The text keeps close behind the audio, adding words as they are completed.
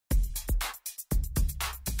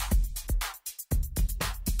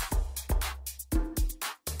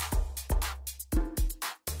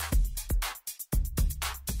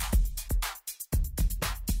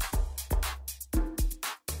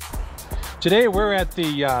Today we're at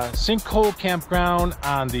the Sinkhole Campground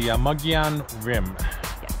on the Mogollon Rim.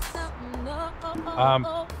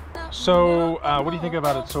 So what do you think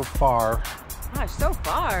about it so far? Gosh, so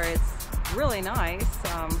far it's really nice.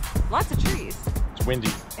 Lots of trees. It's windy.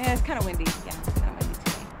 Yeah, it's kind of windy. Yeah, it's kind of windy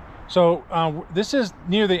today. So this is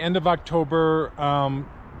near the end of October.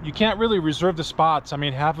 You can't really reserve the spots. I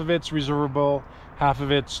mean, half of it's reservable, half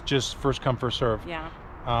of it's just first come, first serve. Yeah.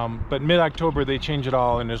 But mid-October they change it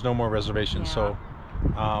all and there's no more reservations. Yeah.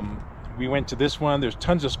 So we went to this one. There's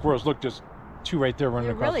tons of squirrels. Look, there's two right there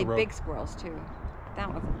running across the road. Really big squirrels too.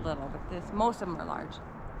 That one's a little, but most of them are large.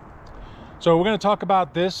 So we're going to talk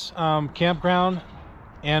about this campground,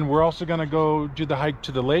 and we're also going to go do the hike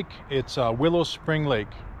to the lake. It's Willow Spring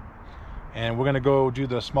Lake, and we're going to go do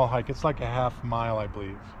the small hike. It's like a half mile, I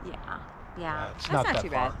believe. Yeah. It's That's not that too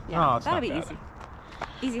far. bad. Yeah, No, it's that'll not be bad.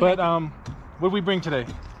 easy. But hiking. what did we bring today?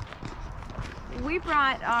 We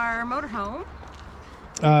brought our motorhome.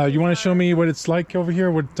 You want to show me what it's like over here?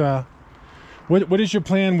 What is your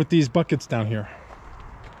plan with these buckets down here?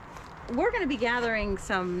 We're going to be gathering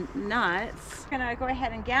some nuts. We're going to go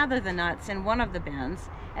ahead and gather the nuts in one of the bins,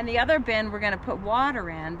 and the other bin we're going to put water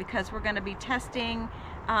in because we're going to be testing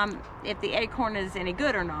if the acorn is any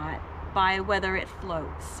good or not by whether it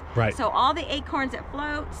floats. Right. So all the acorns that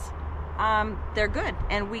floats, they're good,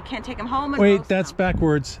 and we can take them home and Wait, roast that's them.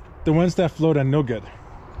 backwards. The ones that float are no good.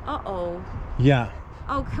 Uh-oh. Yeah.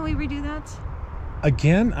 Oh, can we redo that?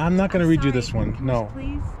 Again? I'm not going to redo Sorry. this one. Can No. we,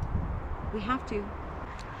 please? We have to.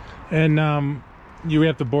 And you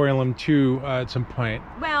have to boil them too at some point.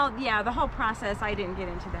 Well, yeah, the whole process, I didn't get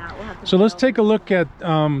into that. We'll have to So let's boil take a look at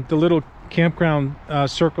the little campground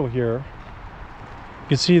circle here. You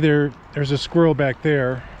can see there's a squirrel back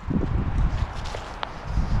there.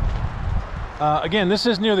 Again, this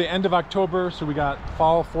is near the end of October, so we got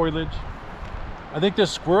fall foliage. I think the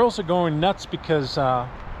squirrels are going nuts because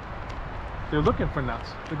they're looking for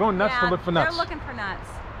nuts. They're going nuts to look for nuts. They're looking for nuts.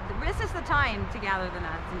 This is the time to gather the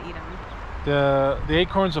nuts and eat them. The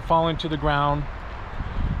acorns are falling to the ground.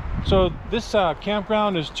 So this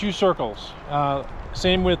campground is two circles.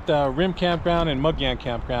 Same with Rim Campground and Mogollon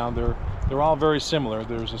Campground. They're all very similar.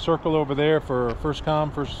 There's a circle over there for first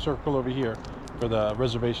come, first circle over here for the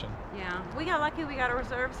reservation. Yeah, we got lucky. We got a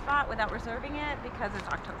reserved spot without reserving it because it's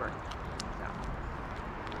October.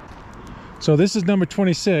 So this is number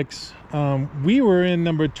 26. We were in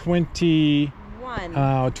number 21.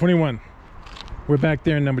 21. We're back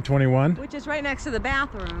there in number 21. Which is right next to the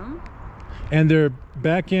bathroom. And they're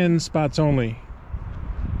back in spots only,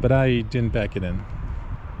 but I didn't back it in.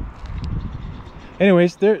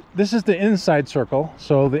 Anyways, this is the inside circle.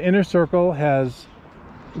 So the inner circle has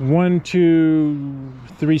 1, 2,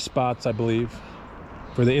 3 spots, I believe,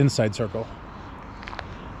 for the inside circle.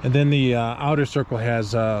 And then the outer circle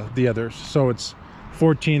has the others. So it's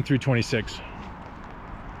 14 through 26.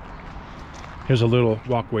 Here's a little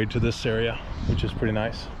walkway to this area, which is pretty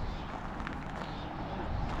nice.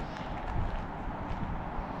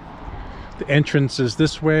 The entrance is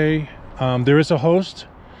this way. There is a host.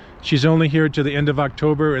 She's only here to the end of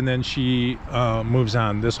October, and then she moves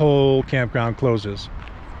on. This whole campground closes.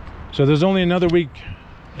 So there's only another week,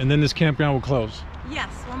 and then this campground will close. Yes,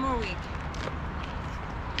 one more week.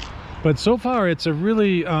 But so far it's a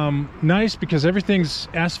really nice because everything's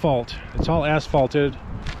asphalt. It's all asphalted.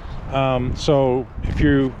 So if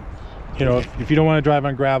you don't want to drive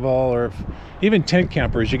on gravel, or even tent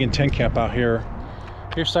campers, you can tent camp out here.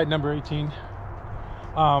 Here's site number 18.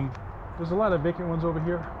 There's a lot of vacant ones over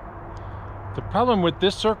here. The problem with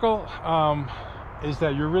this circle is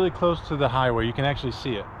that you're really close to the highway. You can actually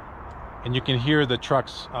see it, and you can hear the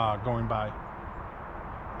trucks going by.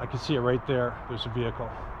 I can see it right there. There's a vehicle.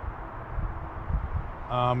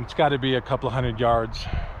 It's got to be a couple of 100 yards.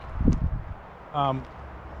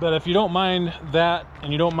 But if you don't mind that,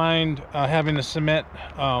 and you don't mind having a cement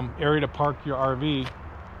area to park your RV,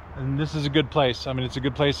 and this is a good place. I mean, it's a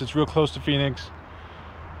good place. It's real close to Phoenix.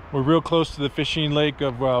 We're real close to the fishing lake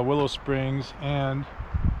of Willow Springs, and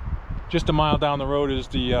just a mile down the road is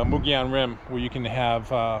the Mogollon Rim, where you can have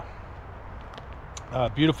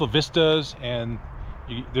beautiful vistas, and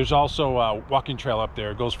there's also a walking trail up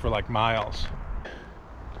there. It goes for like miles.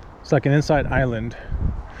 It's like an inside island.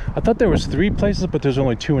 I thought there was 3 places, but there's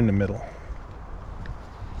only 2 in the middle.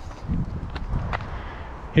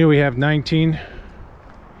 Here we have 19.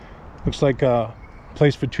 Looks like a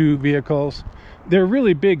place for 2 vehicles. They're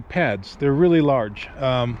really big pads. They're really large.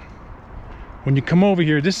 When you come over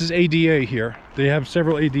here, this is ADA here. They have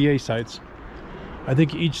several ADA sites. I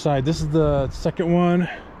think each side, this is the second one.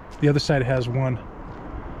 The other side has 1.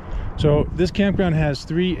 So this campground has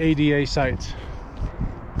 3 ADA sites.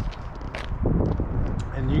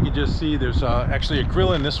 can just see there's actually a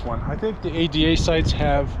grill in this one. I think the ADA sites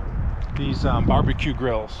have these barbecue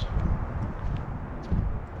grills.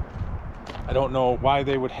 I don't know why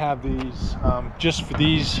they would have these just for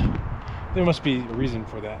these. There must be a reason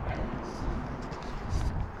for that.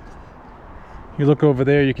 You look over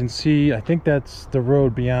there, you can see, I think that's the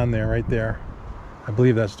road beyond there, right there. I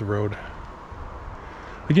believe that's the road.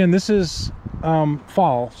 Again, this is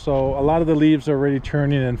fall, so a lot of the leaves are already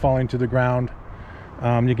turning and falling to the ground.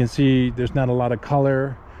 You can see there's not a lot of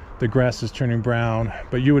color. The grass is turning brown,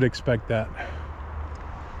 but you would expect that.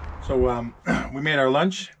 So we made our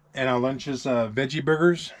lunch, and our lunch is veggie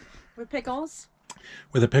burgers. With pickles?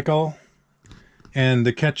 With a pickle. And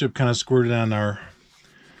the ketchup kind of squirted on our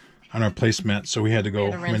placemat, so we had to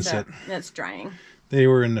go rinse it. It's drying. They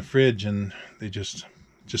were in the fridge, and they just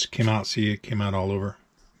came out. See, it came out all over.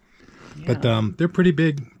 Yeah. But they're pretty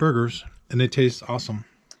big burgers, and they taste awesome.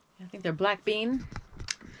 I think they're black bean.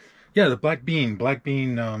 Yeah, the black bean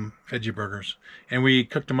veggie burgers, and we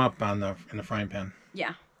cooked them up in the frying pan.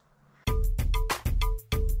 Yeah.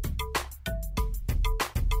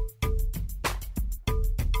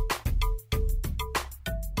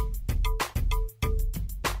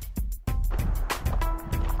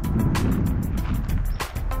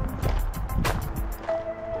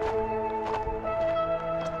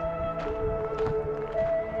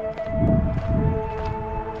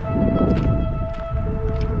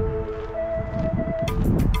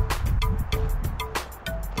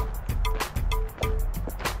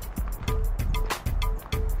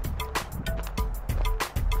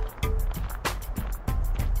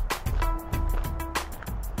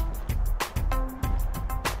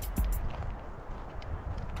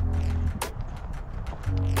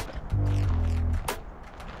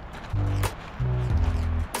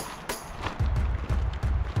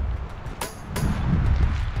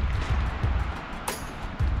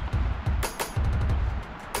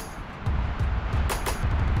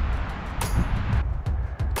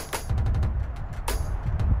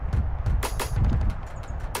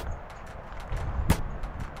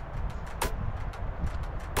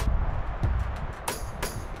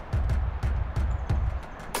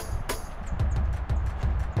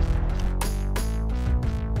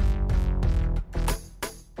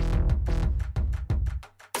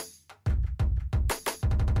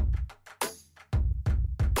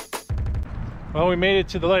 Well, we made it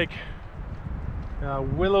to the lake,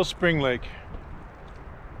 Willow Spring Lake.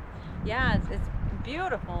 Yeah, it's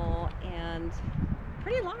beautiful and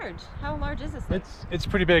pretty large. How large is this lake? It's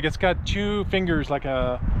pretty big. It's got two fingers, like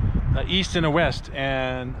a east and a west.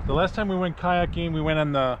 And the last time we went kayaking, we went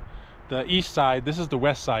on the east side. This is the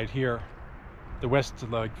west side here. The west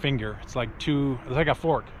like finger. It's like it's like a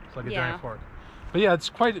fork. It's like a giant fork. But yeah, it's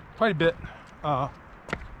quite a bit.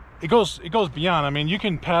 It goes beyond. I mean, you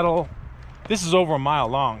can paddle. This is over a mile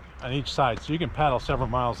long on each side, so you can paddle several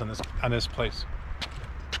miles on this place.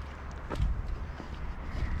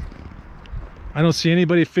 I don't see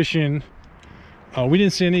anybody fishing. We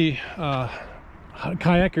didn't see any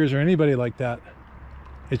kayakers or anybody like that.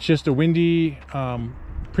 It's just a windy,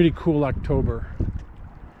 pretty cool October.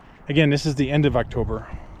 Again, this is the end of October.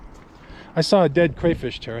 I saw a dead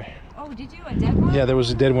crayfish, Terry. Oh, did you? A dead one? Yeah, there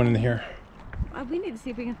was a dead one in here. We need to see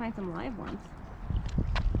if we can find some live ones.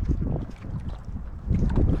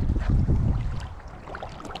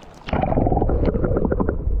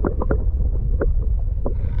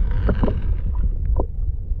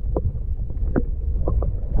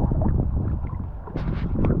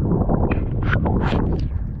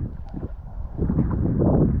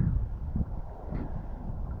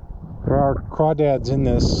 There are crawdads in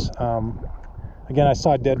this. Again, I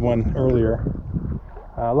saw a dead one earlier.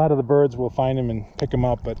 A lot of the birds will find them and pick them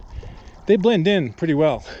up, but they blend in pretty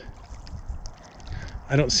well.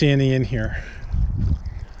 I don't see any in here.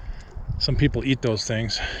 Some people eat those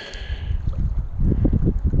things.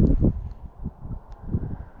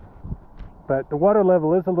 But the water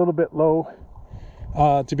level is a little bit low.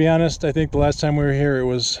 To be honest, I think the last time we were here, it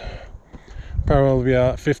was probably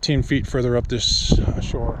 15 feet further up this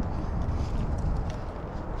shore.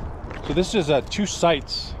 So this is 2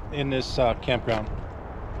 sites in this campground.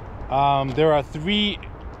 There are 3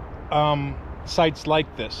 sites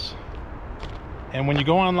like this, and when you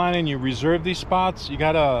go online and you reserve these spots, you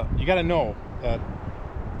gotta know that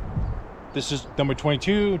this is number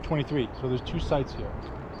 22, 23. So there's 2 sites here.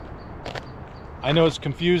 I know it's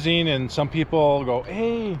confusing, and some people go,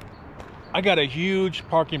 "Hey, I got a huge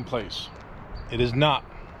parking place." It is not.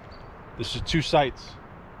 This is 2 sites,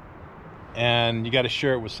 and you got to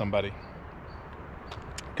share it with somebody.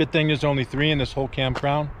 Good thing there's only 3 in this whole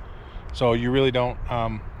campground, so you really don't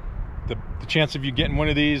the chance of you getting one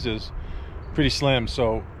of these is pretty slim.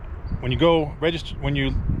 So when you go register, when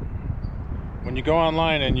you go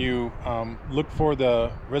online and you look for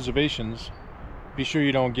the reservations, be sure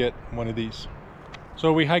you don't get one of these.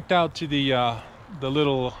 So we hiked out to the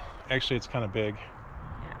little, actually it's kind of big.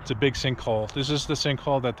 It's a big sinkhole. This is the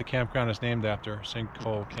sinkhole that the campground is named after,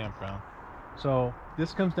 Sinkhole Campground. So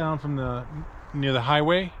this comes down from near the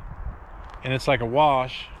highway, and it's like a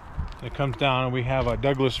wash. It comes down, and we have a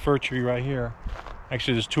Douglas fir tree right here.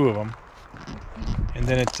 Actually, there's 2 of them. And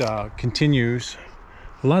then it continues.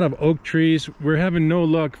 A lot of oak trees. We're having no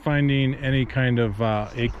luck finding any kind of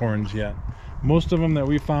acorns yet. Most of them that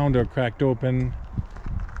we found are cracked open,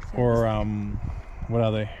 or what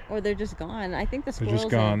are they? Or they're just gone. I think the squirrels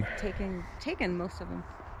have taken most of them.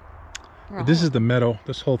 But this is the meadow,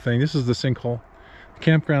 this whole thing. This is the sinkhole. The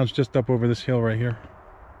campground's just up over this hill right here.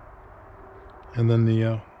 And then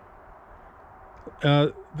the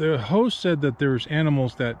host said that there's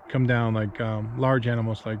animals that come down, like large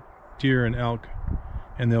animals like deer and elk,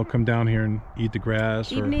 and they'll come down here and eat the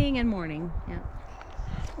grass. Evening and morning, yeah.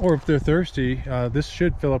 Or if they're thirsty, this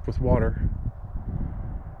should fill up with water.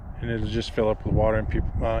 And it'll just fill up with water,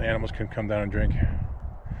 and animals can come down and drink.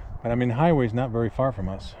 But I mean, the highway's not very far from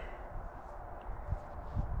us.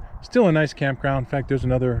 Still a nice campground. In fact, there's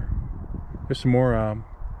some more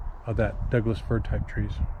of that Douglas fir type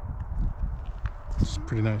trees. It's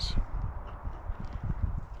pretty nice.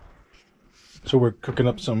 So we're cooking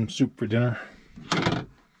up some soup for dinner.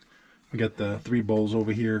 We got the 3 bowls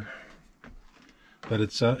over here, but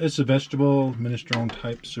it's a vegetable minestrone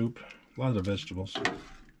type soup. A lot of vegetables.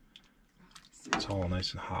 It's all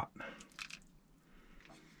nice and hot.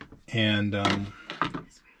 And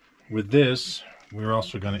with this, we're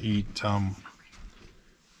also going to eat,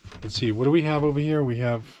 let's see, what do we have over here? We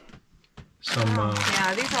have some...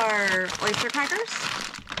 yeah, these are oyster crackers.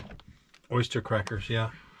 Oyster crackers,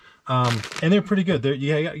 yeah. And they're pretty good.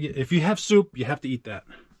 Yeah, if you have soup, you have to eat that.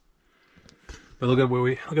 But look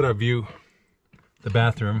at our view, the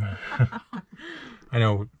bathroom. I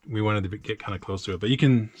know we wanted to get kind of close to it, but you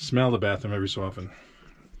can smell the bathroom every so often.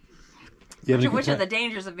 Which are the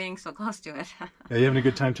dangers of being so close to it. Yeah, you having a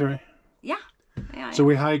good time, Terry? Yeah. So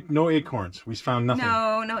we hiked, no acorns. We found nothing.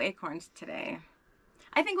 No acorns today.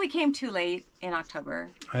 I think we came too late in October.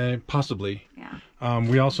 Possibly. Yeah.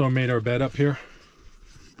 We also made our bed up here.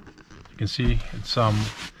 You can see it's got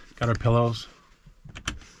our pillows.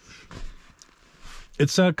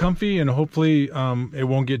 It's comfy, and hopefully it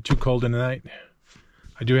won't get too cold in the night.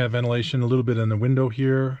 I do have ventilation a little bit in the window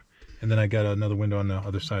here, and then I got another window on the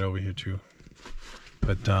other side over here too.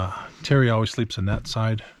 But Terry always sleeps on that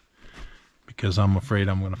side because I'm afraid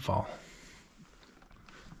I'm going to fall.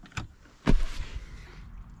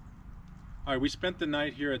 All right, we spent the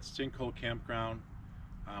night here at Sinkhole Campground.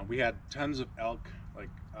 We had tons of elk, like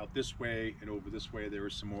out this way and over this way. There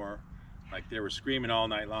was some more. Like they were screaming all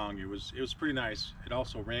night long. It was pretty nice. It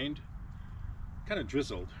also rained, kind of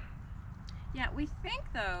drizzled. Yeah, we think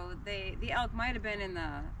though the elk might have been in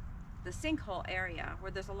the sinkhole area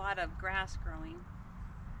where there's a lot of grass growing.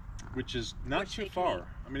 Which is not too far.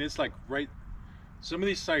 I mean, it's like right. Some of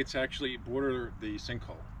these sites actually border the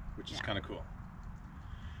sinkhole, which is kind of cool.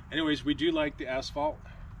 Anyways, we do like the asphalt.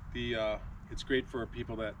 It's great for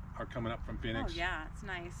people that are coming up from Phoenix. Oh yeah, it's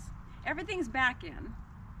nice. Everything's back in.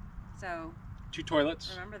 So 2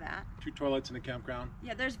 toilets. Remember that. 2 toilets in the campground.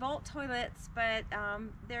 Yeah, there's vault toilets, but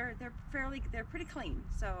they're pretty clean.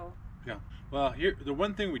 So yeah. Well, here the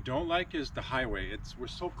one thing we don't like is the highway. We're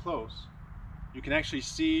so close. You can actually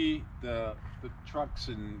see the trucks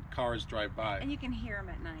and cars drive by. And you can hear them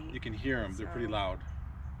at night. You can hear them. They're pretty loud.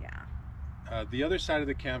 Yeah. The other side of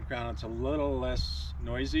the campground, it's a little less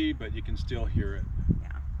noisy, but you can still hear it.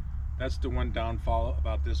 Yeah. That's the one downfall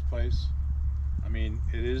about this place. I mean,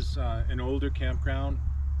 it is an older campground.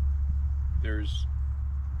 There's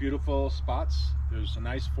beautiful spots. There's a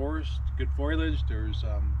nice forest, good foliage. There's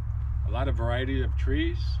a lot of variety of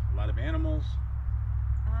trees, a lot of animals.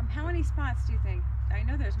 How many spots do you think? I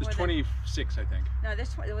know there's more. There's 26, I think. No,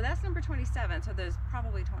 there's well, that's number 27, so there's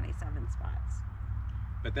probably 27 spots.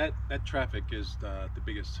 But that traffic is the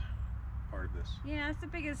biggest part of this. Yeah, it's the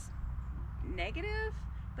biggest negative,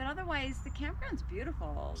 but otherwise the campground's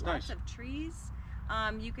beautiful. It's Lots nice. of trees.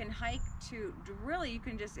 You can hike to, really, you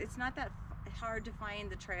can just, it's not that hard to find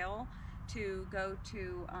the trail to go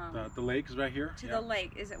to the lake is right here. To the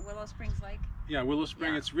lake. Is it Willow Springs Lake? Yeah, Willow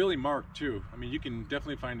Spring. Yeah. It's really marked too. I mean, you can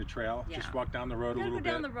definitely find the trail. Yeah. Just walk down the road a little bit.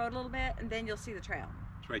 Go down the road a little bit, and then you'll see the trail.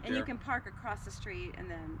 It's right there. And you can park across the street and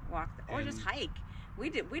then walk, or just hike. We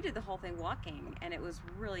did the whole thing walking, and it was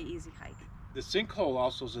really easy hike. The sinkhole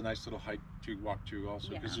also is a nice little hike to walk to also,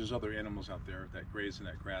 because Yeah. there's other animals out there that graze in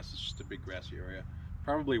that grass. It's just a big grassy area.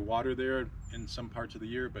 Probably water there in some parts of the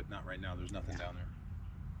year, but not right now. There's nothing down there.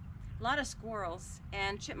 A lot of squirrels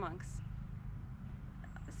and chipmunks.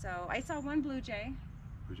 So I saw one blue jay.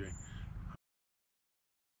 Blue jay.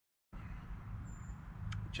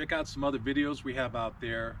 Check out some other videos we have out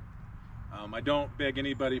there. I don't beg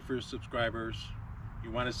anybody for subscribers.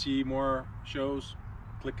 You want to see more shows,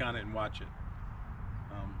 click on it and watch it.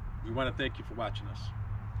 We want to thank you for watching us.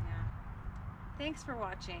 Yeah. Thanks for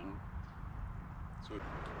watching. So,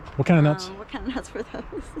 what kind of nuts? What kind of nuts were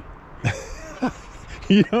those?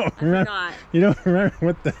 You don't remember? Forgot. You don't remember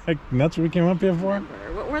what the heck nuts we came up here for?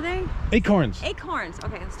 What were they? Acorns. Acorns.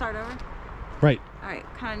 Okay, let's start over. Right. All right,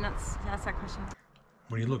 what kind of nuts? Ask that question.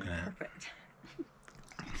 What are you looking at? Perfect.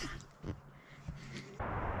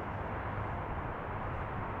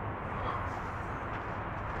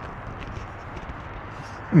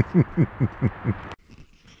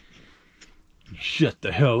 Shut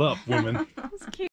the hell up, woman. That was cute.